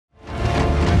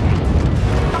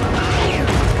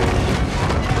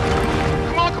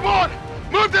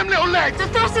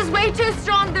way too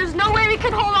strong. There's no way we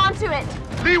could hold on to it.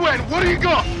 Li Wen, what do you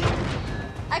got?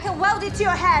 I can weld it to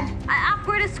your hand. I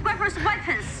upgraded Squipper's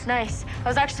weapons. Nice. I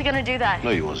was actually gonna do that. No,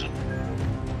 you wasn't.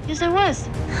 Yes, I was.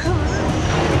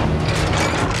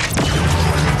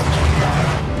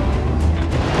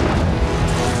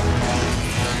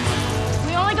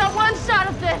 We only got one shot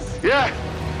at this. Yeah,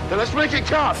 then let's make it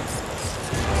count.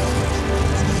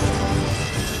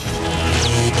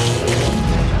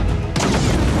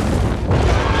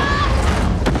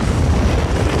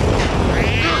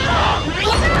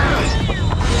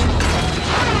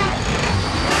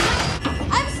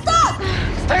 I'm stuck!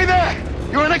 Stay there!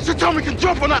 You're an extra time we can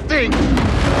jump on that thing!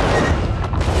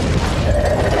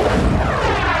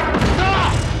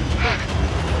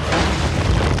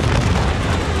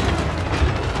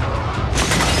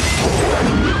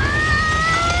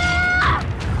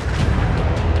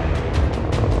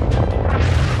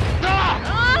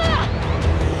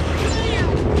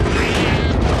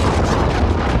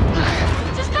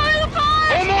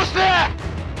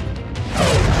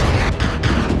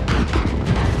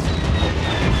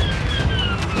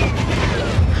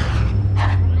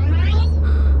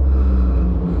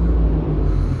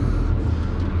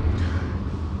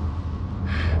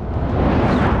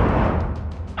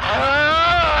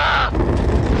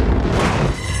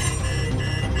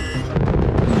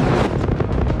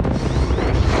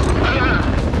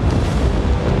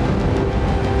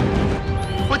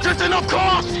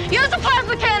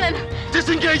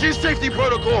 Disengaging safety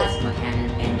protocol.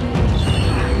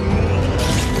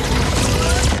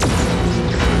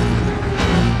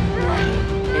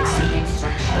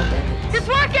 It's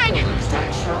working!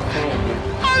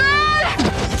 Alright!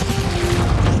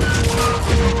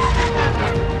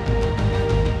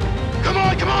 Come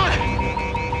on, come on!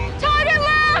 Target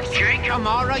locked!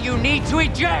 Kamara, you need to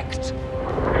eject!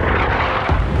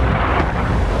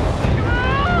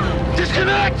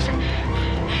 Disconnect!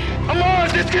 Amara,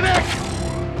 disconnect!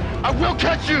 I will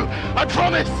catch you! I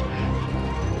promise!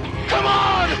 Come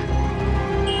on!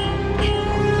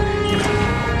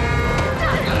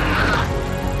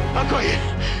 I've got you!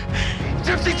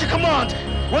 Gypsy to command!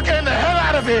 We're getting the hell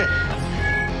out of here!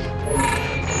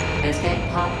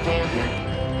 Escape pod failure.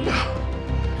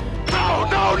 No,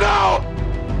 no, no!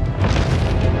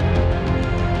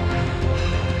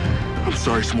 I'm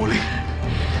sorry, Smalley.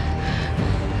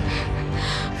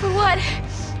 For what?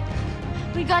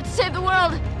 We got to save the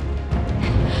world.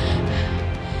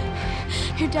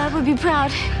 Your dad would be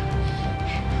proud.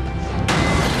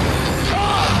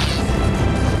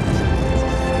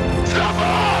 Stop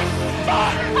off!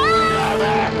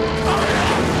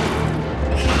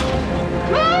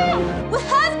 We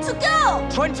have to go!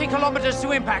 20 kilometers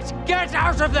to impact. Get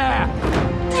out of there!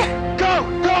 Go!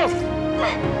 Go!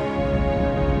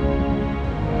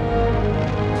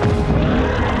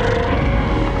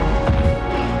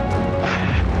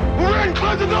 We're in!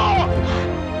 Close the door!